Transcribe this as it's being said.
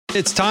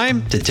It's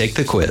time to take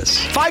the quiz.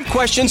 5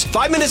 questions,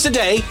 5 minutes a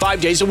day,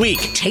 5 days a week.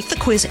 Take the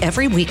quiz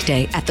every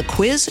weekday at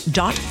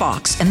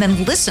thequiz.fox and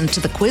then listen to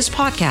the quiz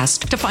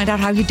podcast to find out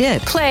how you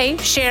did. Play,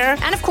 share,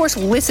 and of course,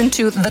 listen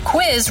to The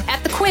Quiz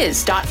at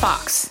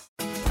thequiz.fox.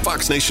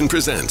 Fox Nation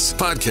presents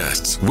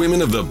podcasts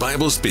Women of the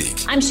Bible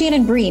Speak. I'm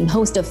Shannon Bream,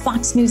 host of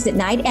Fox News at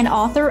Night and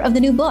author of the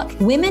new book,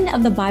 Women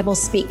of the Bible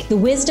Speak, the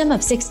wisdom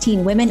of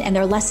 16 women and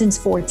their lessons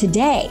for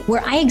today,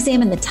 where I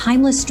examine the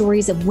timeless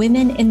stories of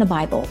women in the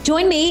Bible.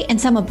 Join me and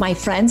some of my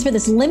friends for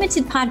this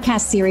limited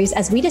podcast series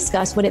as we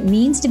discuss what it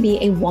means to be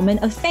a woman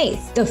of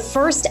faith. The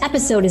first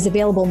episode is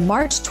available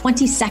March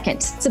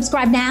 22nd.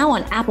 Subscribe now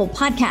on Apple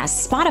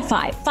Podcasts,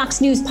 Spotify,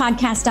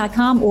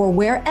 foxnewspodcast.com, or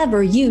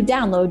wherever you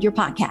download your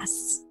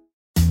podcasts.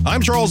 I'm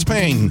Charles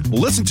Payne.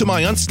 Listen to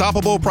my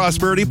Unstoppable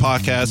Prosperity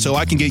podcast so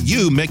I can get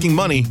you making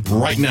money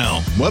right now.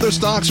 Whether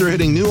stocks are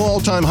hitting new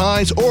all-time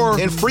highs or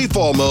in free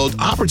fall mode,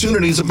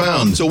 opportunities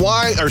abound. So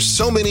why are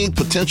so many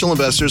potential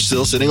investors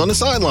still sitting on the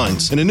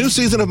sidelines? In a new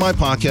season of my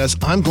podcast,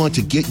 I'm going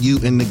to get you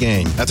in the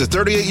game. After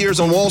 38 years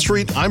on Wall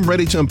Street, I'm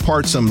ready to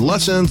impart some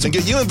lessons and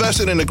get you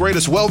invested in the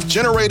greatest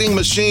wealth-generating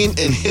machine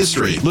in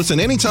history. Listen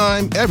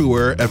anytime,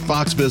 everywhere at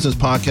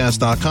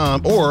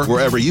foxbusinesspodcast.com or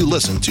wherever you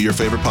listen to your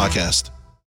favorite podcast.